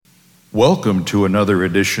Welcome to another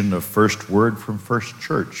edition of First Word from First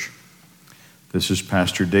Church. This is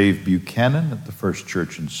Pastor Dave Buchanan at the First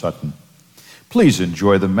Church in Sutton. Please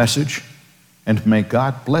enjoy the message, and may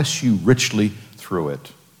God bless you richly through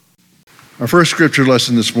it. Our first scripture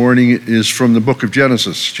lesson this morning is from the book of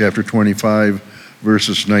Genesis, chapter 25,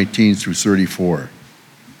 verses 19 through 34.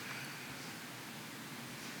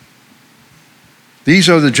 These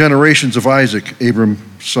are the generations of Isaac, Abram's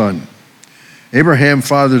son. Abraham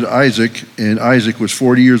fathered Isaac, and Isaac was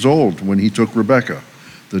 40 years old when he took Rebekah,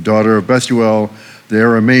 the daughter of Bethuel, the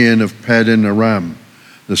Aramean of Paddan Aram,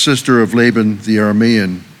 the sister of Laban the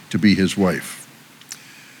Aramean, to be his wife.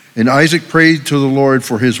 And Isaac prayed to the Lord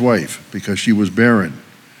for his wife, because she was barren.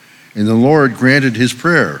 And the Lord granted his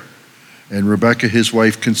prayer, and Rebekah his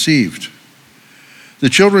wife conceived. The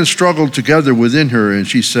children struggled together within her, and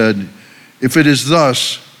she said, "If it is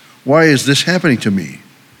thus, why is this happening to me?"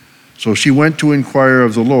 So she went to inquire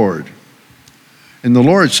of the Lord. And the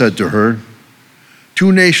Lord said to her,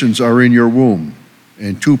 "Two nations are in your womb,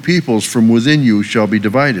 and two peoples from within you shall be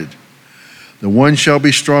divided. The one shall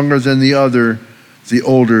be stronger than the other, the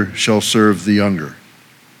older shall serve the younger."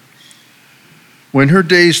 When her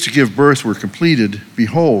days to give birth were completed,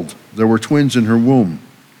 behold, there were twins in her womb.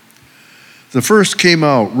 The first came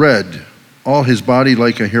out red, all his body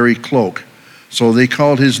like a hairy cloak, so they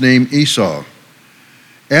called his name Esau.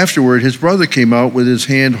 Afterward, his brother came out with his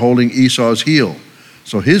hand holding Esau's heel,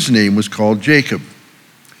 so his name was called Jacob.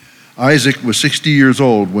 Isaac was 60 years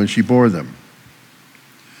old when she bore them.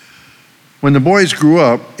 When the boys grew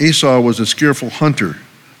up, Esau was a skillful hunter,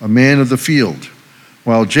 a man of the field,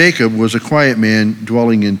 while Jacob was a quiet man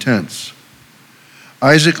dwelling in tents.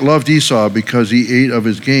 Isaac loved Esau because he ate of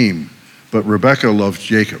his game, but Rebekah loved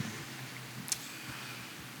Jacob.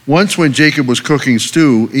 Once when Jacob was cooking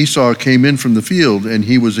stew, Esau came in from the field, and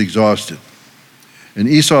he was exhausted. And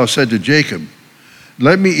Esau said to Jacob,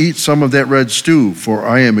 "Let me eat some of that red stew, for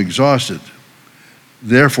I am exhausted."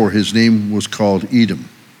 Therefore his name was called Edom.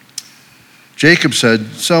 Jacob said,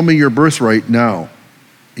 "Sell me your birthright now."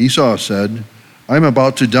 Esau said, "I'm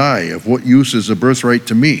about to die. Of what use is a birthright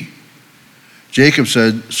to me?" Jacob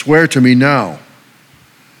said, "Swear to me now."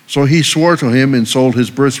 So he swore to him and sold his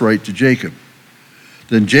birthright to Jacob.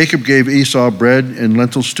 Then Jacob gave Esau bread and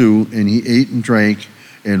lentil stew, and he ate and drank,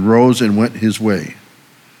 and rose and went his way.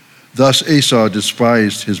 Thus Esau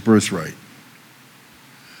despised his birthright.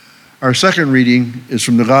 Our second reading is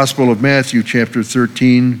from the Gospel of Matthew, chapter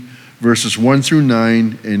 13, verses 1 through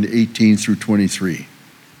 9 and 18 through 23.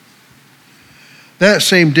 That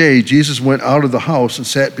same day, Jesus went out of the house and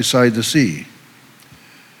sat beside the sea.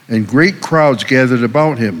 And great crowds gathered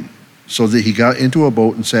about him, so that he got into a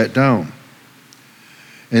boat and sat down.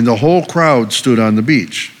 And the whole crowd stood on the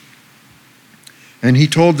beach. And he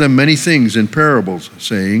told them many things in parables,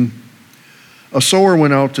 saying, "A sower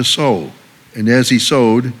went out to sow, and as he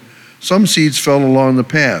sowed, some seeds fell along the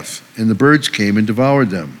path, and the birds came and devoured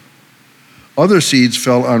them. Other seeds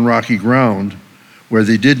fell on rocky ground, where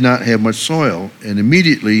they did not have much soil, and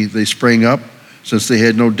immediately they sprang up, since they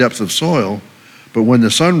had no depth of soil, but when the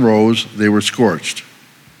sun rose, they were scorched.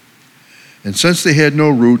 And since they had no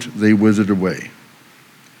root, they withered away.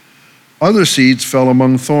 Other seeds fell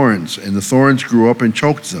among thorns, and the thorns grew up and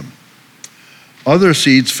choked them. Other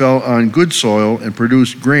seeds fell on good soil and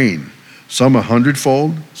produced grain, some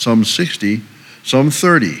 100-fold, some 60, some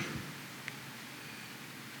 30.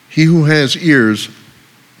 He who has ears,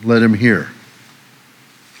 let him hear.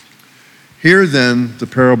 Hear then the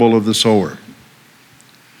parable of the sower.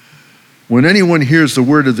 When anyone hears the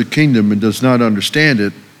word of the kingdom and does not understand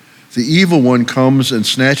it, the evil one comes and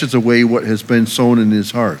snatches away what has been sown in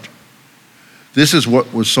his heart. This is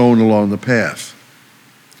what was sown along the path.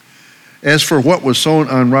 As for what was sown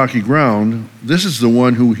on rocky ground, this is the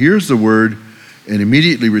one who hears the word and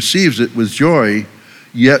immediately receives it with joy,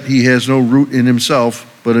 yet he has no root in himself,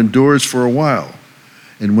 but endures for a while.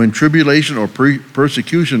 And when tribulation or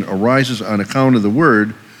persecution arises on account of the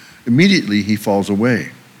word, immediately he falls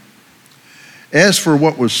away. As for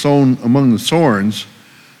what was sown among the thorns,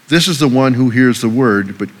 this is the one who hears the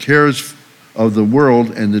word, but cares of the world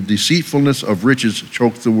and the deceitfulness of riches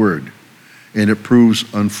choke the word, and it proves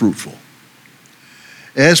unfruitful.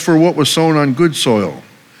 As for what was sown on good soil,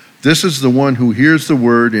 this is the one who hears the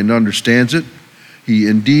word and understands it. He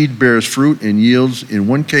indeed bears fruit and yields, in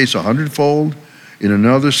one case 100-fold, in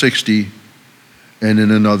another 60, and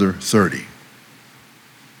in another 30.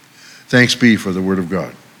 Thanks be for the word of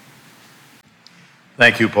God.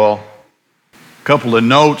 Thank you, Paul. A couple of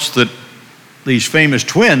notes that these famous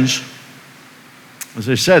twins, as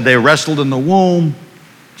I said, they wrestled in the womb.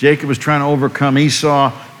 Jacob was trying to overcome Esau.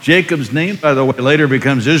 Jacob's name, by the way, later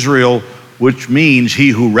becomes Israel, which means he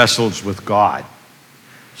who wrestles with God.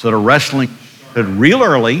 So the wrestling started real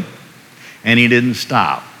early, and he didn't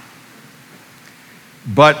stop.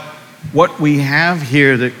 But what we have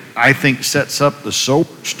here that I think sets up the Sower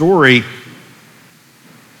story,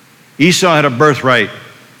 Esau had a birthright.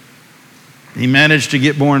 He managed to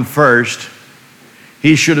get born first.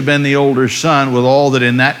 He should have been the older son with all that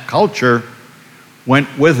in that culture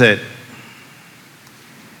went with it.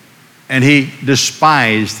 And he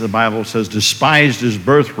despised, the Bible says, despised his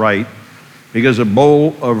birthright because a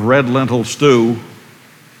bowl of red lentil stew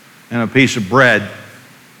and a piece of bread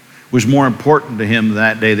was more important to him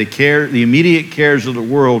that day. The immediate cares of the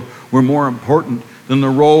world were more important than the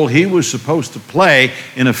role he was supposed to play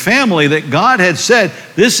in a family that God had said,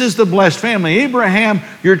 this is the blessed family. Abraham,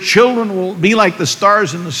 your children will be like the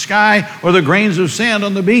stars in the sky or the grains of sand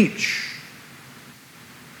on the beach.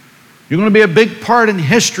 You're going to be a big part in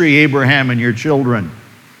history, Abraham and your children.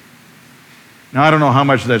 Now, I don't know how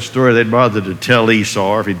much of that story they'd bothered to tell Esau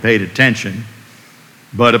or if he'd paid attention,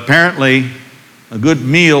 but apparently a good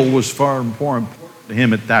meal was far more important to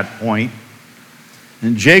him at that point.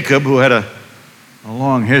 And Jacob, who had a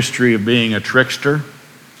long history of being a trickster,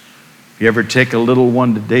 if you ever take a little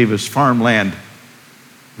one to Davis farmland,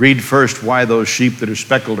 read first why those sheep that are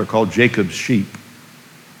speckled are called Jacob's sheep.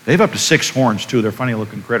 They have up to 6 horns too. They're funny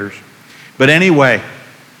looking critters. But anyway,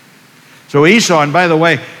 so Esau, and by the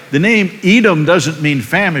way, the name Edom doesn't mean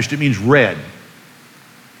famished, it means red.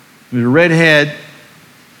 He was a redhead,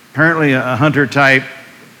 apparently a hunter type,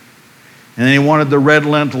 and then he wanted the red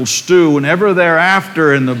lentil stew. And ever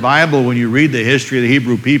thereafter in the Bible, when you read the history of the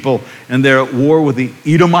Hebrew people and they're at war with the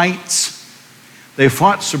Edomites, they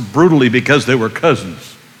fought so brutally because they were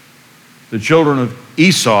cousins. The children of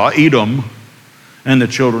Esau, Edom, and the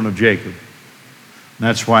children of Jacob. And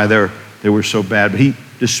that's why they were so bad. But he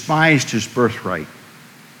despised his birthright.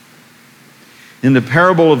 In the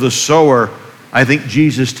parable of the sower, I think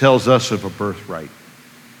Jesus tells us of a birthright.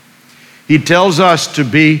 He tells us to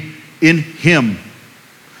be in him,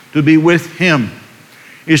 to be with him,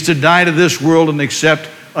 is to die to this world and accept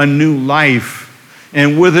a new life.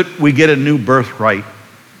 And with it, we get a new birthright.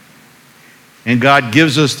 And God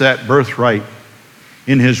gives us that birthright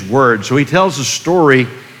in his word. So he tells a story,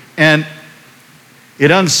 and it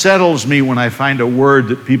unsettles me when I find a word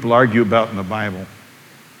that people argue about in the Bible.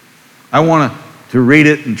 I want to read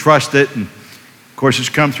it and trust it, and of course it's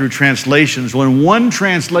come through translations. Well, in one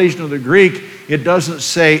translation of the Greek, it doesn't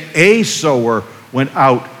say a sower went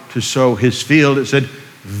out to sow his field. It said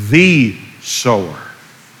the sower.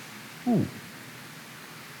 Ooh.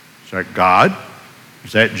 Is that God?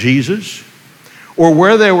 Is that Jesus? Or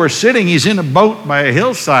where they were sitting, he's in a boat by a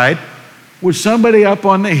hillside with somebody up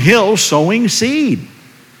on the hill sowing seed.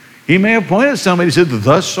 He may have pointed at somebody and said,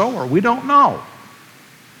 the sower. We don't know.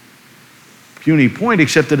 Puny point,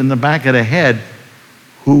 except that in the back of the head,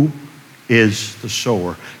 who is the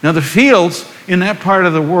sower? Now, the fields in that part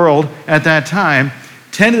of the world at that time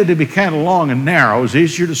tended to be kind of long and narrow. It was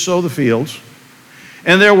easier to sow the fields.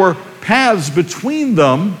 And there were paths between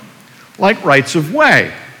them like rights of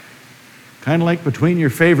way. Kind of like between your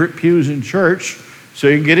favorite pews in church, so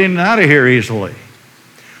you can get in and out of here easily.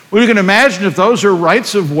 Well, you can imagine if those are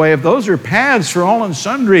rights of way, if those are paths for all and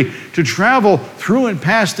sundry to travel through and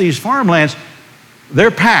past these farmlands,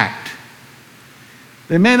 they're packed.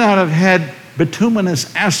 They may not have had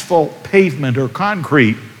bituminous asphalt pavement or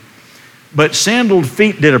concrete, but sandaled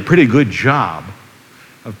feet did a pretty good job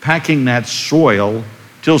of packing that soil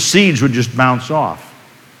till seeds would just bounce off.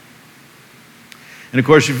 And of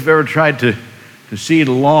course, if you've ever tried to seed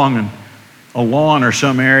along a lawn or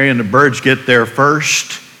some area and the birds get there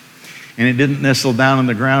first and it didn't nestle down in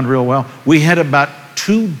the ground real well, we had about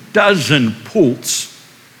 24 poults.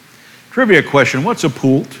 Trivia question, what's a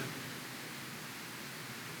poult?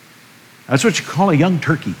 That's what you call a young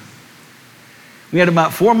turkey. We had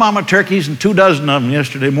about 4 mama turkeys and 24 of them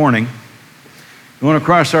yesterday morning going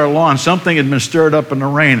across our lawn. Something had been stirred up in the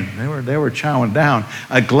rain. They were chowing down.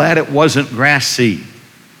 I'm glad it wasn't grass seed.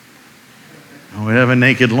 We have a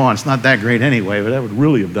naked lawn. It's not that great anyway, but that would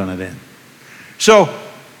really have done it in. So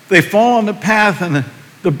they fall on the path and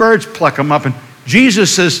the birds pluck them up. And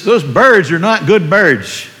Jesus says, those birds are not good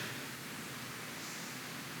birds.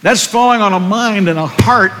 That's falling on a mind and a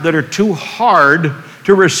heart that are too hard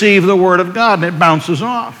to receive the word of God, and it bounces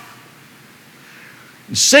off.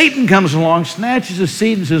 And Satan comes along, snatches the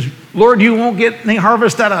seed and says, Lord, you won't get any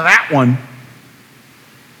harvest out of that one,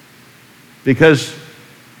 because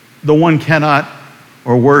the one cannot,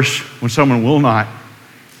 or worse, when someone will not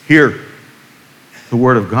hear the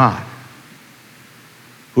word of God.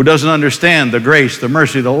 who doesn't understand the grace, the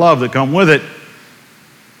mercy, the love that come with it,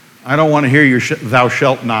 I don't want to hear your thou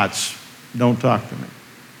shalt nots. Don't talk to me.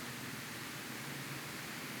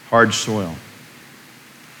 Hard soil.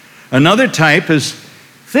 Another type is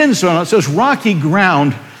thin soil. It says rocky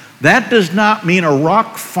ground. That does not mean a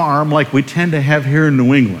rock farm like we tend to have here in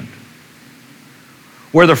New England,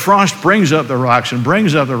 where the frost brings up the rocks and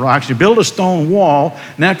brings up the rocks. You build a stone wall,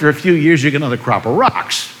 and after a few years, you get another crop of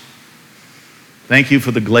rocks. Thank you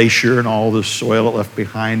for the glacier and all the soil it left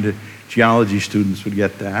behind. The geology students would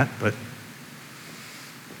get that. But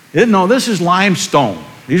no, this is limestone.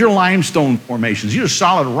 These are limestone formations. These are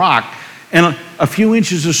solid rock. And a few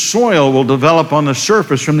inches of soil will develop on the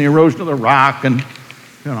surface from the erosion of the rock, and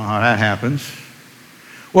you know how that happens.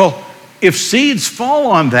 Well, if seeds fall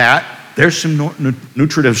on that, there's some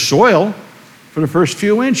nutritive soil for the first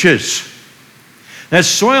few inches. That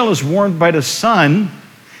soil is warmed by the sun,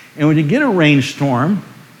 and when you get a rainstorm,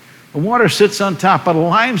 the water sits on top of the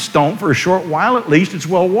limestone for a short while at least. It's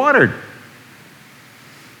well watered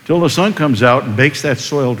till the sun comes out and bakes that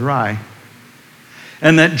soil dry.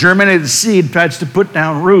 And that germinated seed tries to put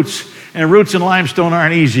down roots, and roots in limestone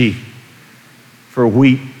aren't easy for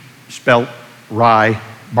wheat, spelt, rye,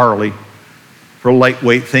 barley, for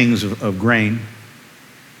lightweight things of grain.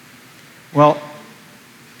 Well,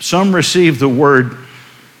 some receive the word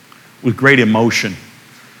with great emotion.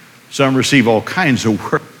 Some receive all kinds of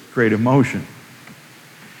word with great emotion.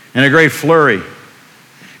 And a great flurry.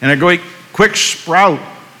 And a great quick sprout.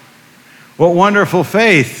 What wonderful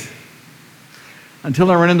faith. Until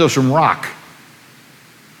they run into some rock.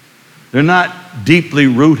 They're not deeply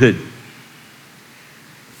rooted.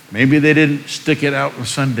 Maybe they didn't stick it out in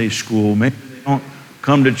Sunday school. Maybe they don't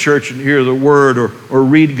come to church and hear the word or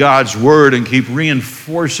read God's word and keep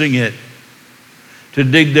reinforcing it to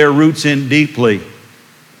dig their roots in deeply.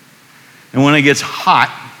 And when it gets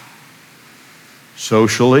hot,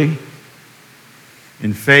 socially,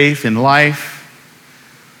 in faith, in life,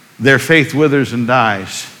 their faith withers and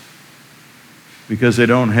dies because they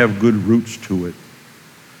don't have good roots to it.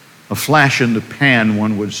 A flash in the pan,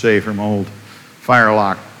 one would say, from old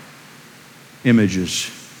firelock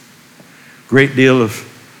images. Great deal of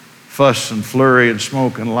fuss and flurry and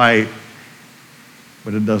smoke and light,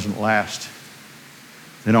 but it doesn't last.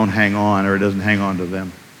 They don't hang on, or it doesn't hang on to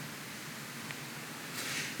them.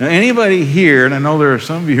 Now, anybody here, and I know there are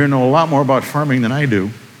some of you here who know a lot more about farming than I do,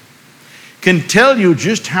 can tell you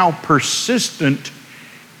just how persistent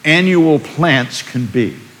annual plants can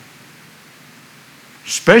be,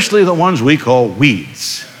 especially the ones we call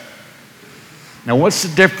weeds. Now, what's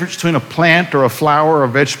the difference between a plant or a flower or a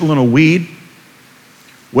vegetable and a weed?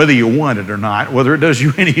 Whether you want it or not, whether it does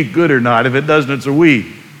you any good or not. If it doesn't, it's a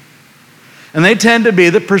weed. And they tend to be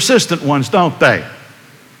the persistent ones, don't they?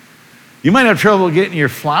 You might have trouble getting your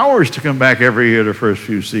flowers to come back every year the first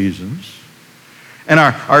few seasons. And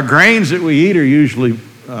our grains that we eat are usually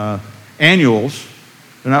annuals.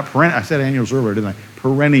 They're not perennial. I said annuals earlier, didn't I?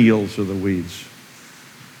 Perennials are the weeds.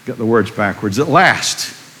 Got the words backwards. That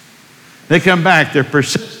last. They come back. They're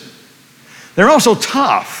persistent. They're also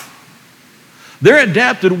tough. They're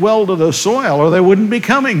adapted well to the soil, or they wouldn't be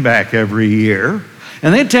coming back every year.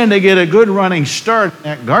 And they tend to get a good running start in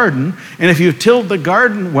that garden. And if you've tilled the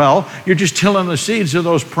garden well, you're just tilling the seeds of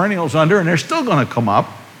those perennials under, and they're still going to come up.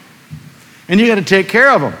 And you got to take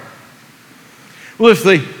care of them. Well, if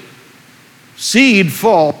the seed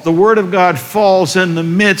falls, the word of God falls in the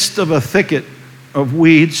midst of a thicket of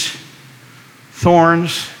weeds,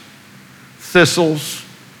 thorns, thistles.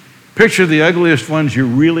 Picture the ugliest ones you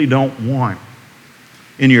really don't want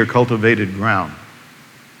in your cultivated ground.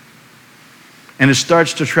 And it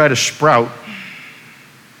starts to try to sprout.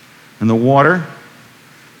 And the water,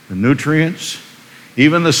 the nutrients,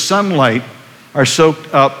 even the sunlight are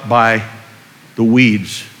soaked up by the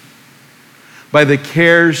weeds, by the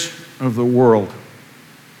cares of the world.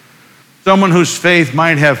 Someone whose faith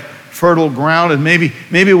might have fertile ground, and maybe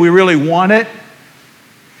we really want it.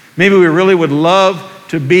 Maybe we really would love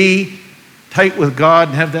to be tight with God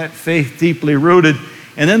and have that faith deeply rooted.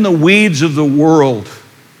 And then the weeds of the world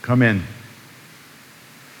come in.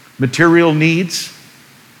 Material needs,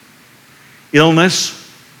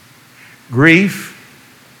 illness, grief,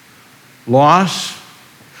 loss,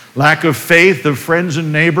 lack of faith of friends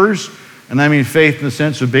and neighbors, and I mean faith in the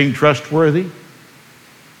sense of being trustworthy.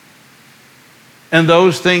 And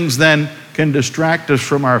those things then can distract us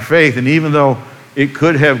from our faith, and even though it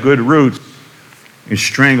could have good roots, it's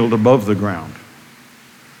strangled above the ground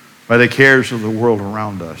by the cares of the world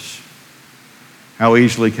around us. How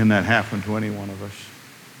easily can that happen to any one of us?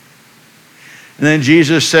 And then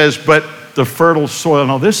Jesus says, but the fertile soil.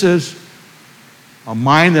 Now this is a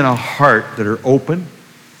mind and a heart that are open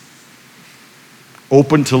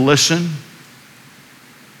to listen.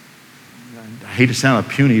 I hate to sound a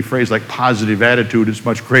puny phrase like positive attitude is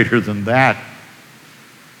much greater than that.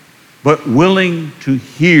 But willing to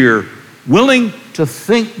hear, willing to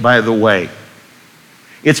think, by the way.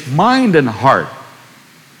 It's mind and heart.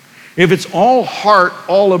 If it's all heart,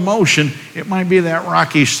 all emotion, it might be that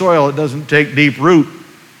rocky soil. It doesn't take deep root.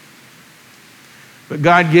 But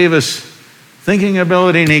God gave us thinking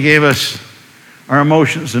ability, and He gave us our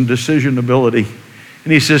emotions and decision ability.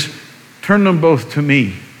 And He says, turn them both to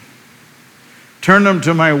me. Turn them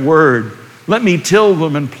to my word. Let me till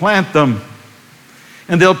them and plant them.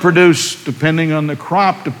 And they'll produce, depending on the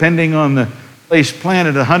crop, depending on the place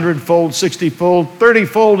planted, 100-fold, 60-fold,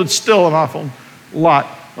 30-fold. It's still an awful lot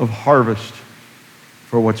of harvest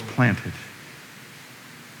for what's planted.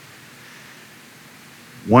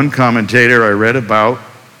 One commentator I read about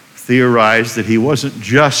theorized that he wasn't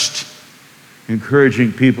just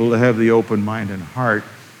encouraging people to have the open mind and heart.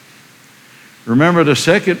 Remember, the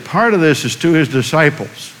second part of this is to his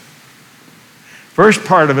disciples. First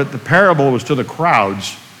part of it, the parable, was to the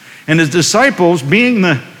crowds. And his disciples, being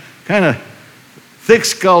the kind of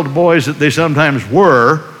thick-skulled boys that they sometimes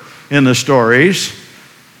were in the stories,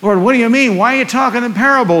 Lord, what do you mean? Why are you talking in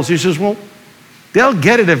parables? He says, well, they'll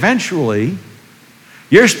get it eventually.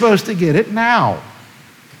 You're supposed to get it now.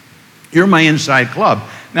 You're my inside club.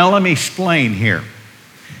 Now let me explain here.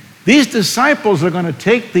 These disciples are going to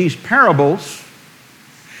take these parables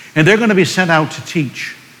and they're going to be sent out to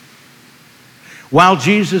teach. While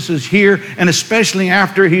Jesus is here, and especially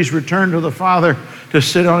after He's returned to the Father to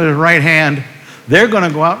sit on His right hand, they're going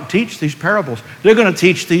to go out and teach these parables. They're going to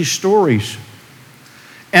teach these stories.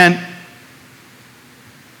 And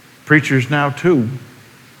preachers now too,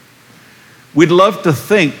 we'd love to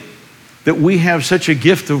think that we have such a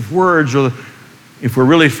gift of words, or if we're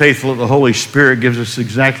really faithful, the Holy Spirit gives us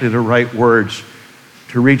exactly the right words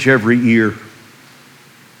to reach every ear.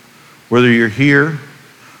 Whether you're here,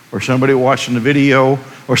 or somebody watching the video,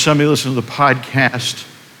 or somebody listening to the podcast,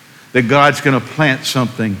 that God's going to plant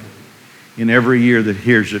something in every ear that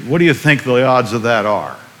hears it. What do you think the odds of that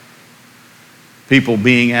are? People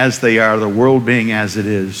being as they are, the world being as it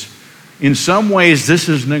is. In some ways, this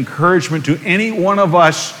is an encouragement to any one of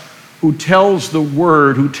us who tells the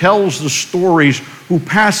word, who tells the stories, who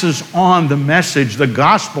passes on the message, the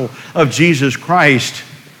gospel of Jesus Christ.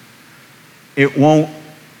 It won't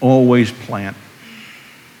always plant.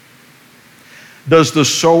 Does the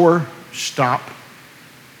sower stop?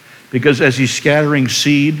 Because as he's scattering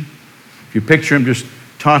seed, if you picture him just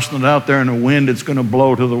tossing it out there in the wind, it's going to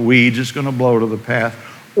blow to the weeds, it's going to blow to the path.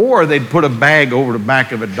 Or they'd put a bag over the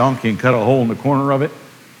back of a donkey and cut a hole in the corner of it,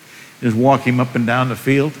 just walk him up and down the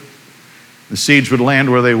field. The seeds would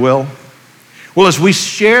land where they will. Well, as we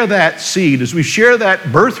share that seed, as we share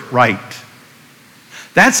that birthright,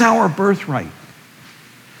 that's our birthright.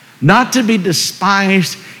 Not to be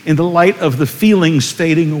despised in the light of the feelings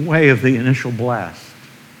fading away of the initial blast.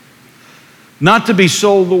 Not to be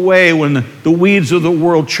sold away when the weeds of the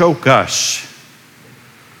world choke us.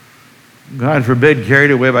 God forbid,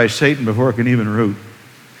 carried away by Satan before it can even root.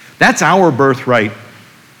 That's our birthright.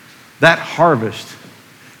 That harvest.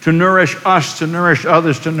 To nourish us, to nourish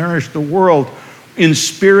others, to nourish the world in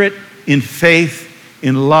spirit, in faith,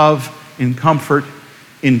 in love, in comfort,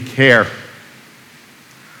 in care.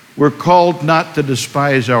 We're called not to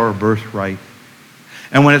despise our birthright.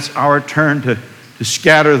 And when it's our turn to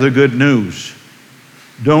scatter the good news,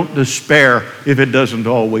 don't despair if it doesn't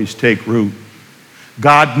always take root.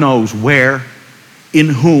 God knows where, in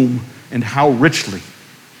whom, and how richly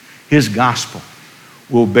His gospel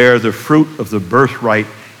will bear the fruit of the birthright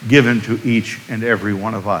given to each and every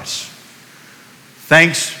one of us.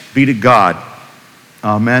 Thanks be to God.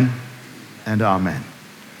 Amen and amen.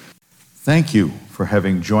 Thank you for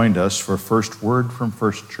having joined us for First Word from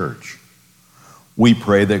First Church. We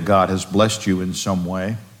pray that God has blessed you in some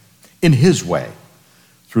way, in His way,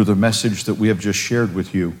 through the message that we have just shared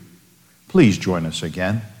with you. Please join us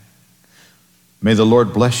again. May the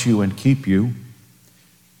Lord bless you and keep you.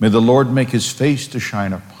 May the Lord make His face to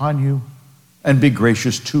shine upon you and be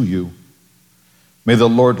gracious to you. May the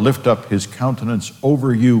Lord lift up His countenance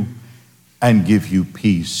over you and give you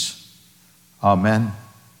peace. Amen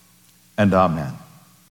and amen.